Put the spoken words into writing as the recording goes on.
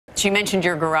She mentioned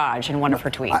your garage in one of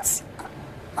her tweets.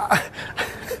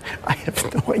 I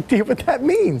have no idea what that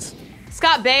means.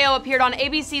 Scott Baio appeared on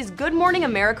ABC's Good Morning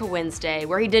America Wednesday,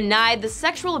 where he denied the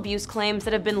sexual abuse claims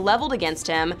that have been leveled against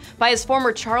him by his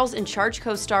former Charles in Charge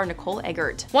co-star Nicole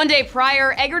Eggert. One day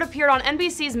prior, Eggert appeared on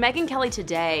NBC's Megyn Kelly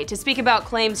Today to speak about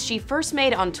claims she first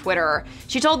made on Twitter.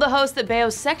 She told the host that Baio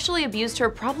sexually abused her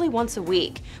probably once a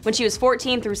week when she was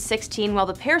 14 through 16 while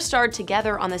the pair starred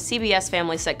together on the CBS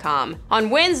family sitcom. On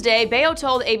Wednesday, Baio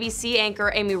told ABC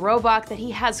anchor Amy Robach that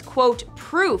he has, quote,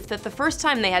 proof that the first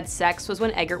time they had sex was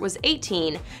when Eggert was 18,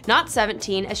 not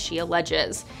 17 as she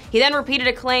alleges. He then repeated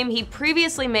a claim he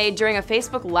previously made during a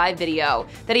Facebook Live video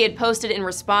that he had posted in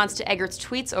response to Eggert's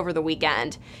tweets over the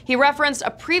weekend. He referenced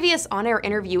a previous on-air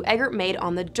interview Eggert made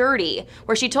on The Dirty,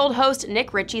 where she told host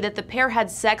Nick Ritchie that the pair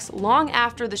had sex long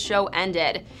after the show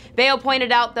ended. Baio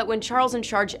pointed out that when Charles in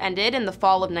Charge ended in the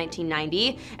fall of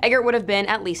 1990, Eggert would have been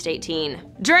at least 18.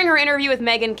 During her interview with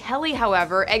Megyn Kelly,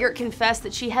 however, Eggert confessed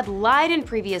that she had lied in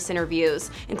previous interviews,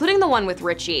 including the one with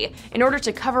Ritchie, in order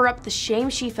to cover up the shame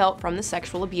she felt from the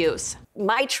sexual abuse.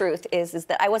 My truth is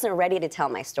that I wasn't ready to tell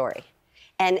my story.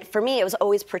 And for me, it was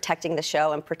always protecting the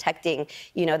show and protecting,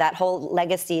 that whole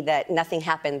legacy that nothing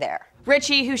happened there.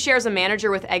 Ritchie, who shares a manager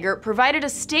with Eggert, provided a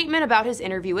statement about his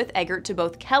interview with Eggert to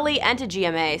both Kelly and to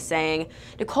GMA, saying,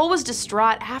 Nicole was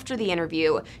distraught after the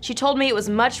interview. She told me it was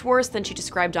much worse than she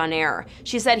described on air.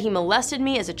 She said he molested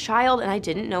me as a child and I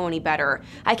didn't know any better.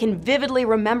 I can vividly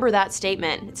remember that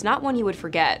statement. It's not one you would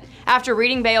forget. After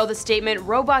reading Baio the statement,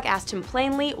 Robach asked him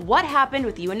plainly what happened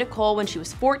with you and Nicole when she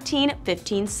was 14,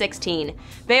 15, 16.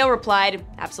 Baio replied,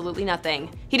 absolutely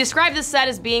nothing. He described the set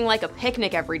as being like a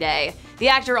picnic every day. The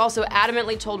actor also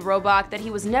adamantly told Robach that he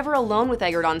was never alone with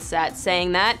Eggert on set,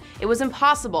 saying that it was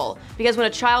impossible because when a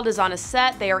child is on a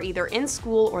set, they are either in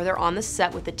school or they're on the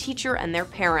set with the teacher and their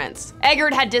parents.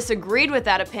 Eggert had disagreed with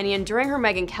that opinion during her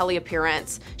Megyn Kelly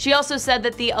appearance. She also said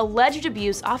that the alleged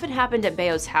abuse often happened at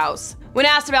Baio's house. When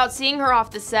asked about seeing her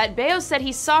off the set, Baio said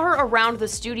he saw her around the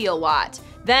studio lot.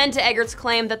 Then, to Eggert's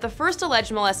claim that the first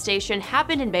alleged molestation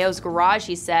happened in Baio's garage,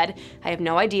 he said, I have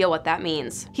no idea what that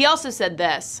means. He also said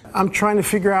this. I'm trying to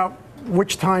figure out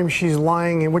which time she's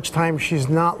lying and which time she's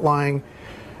not lying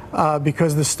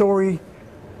because the story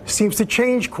seems to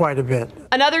change quite a bit.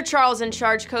 Another Charles in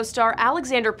Charge co-star,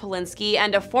 Alexander Polinsky,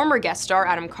 and a former guest star,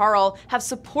 Adam Carl, have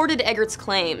supported Eggert's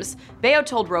claims. Baio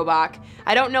told Robach,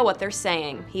 I don't know what they're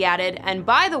saying. He added, and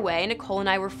by the way, Nicole and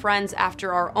I were friends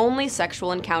after our only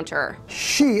sexual encounter.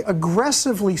 She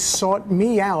aggressively sought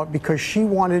me out because she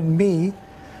wanted me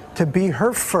to be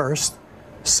her first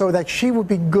so that she would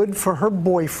be good for her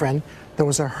boyfriend.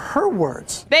 Those are her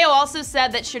words. Baio also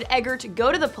said that should Eggert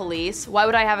go to the police, why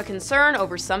would I have a concern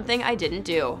over something I didn't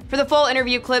do? For the full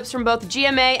interview clips from both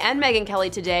GMA and Megyn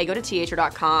Kelly Today, go to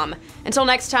THR.com. Until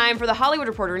next time, for the Hollywood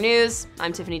Reporter News,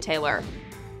 I'm Tiffany Taylor.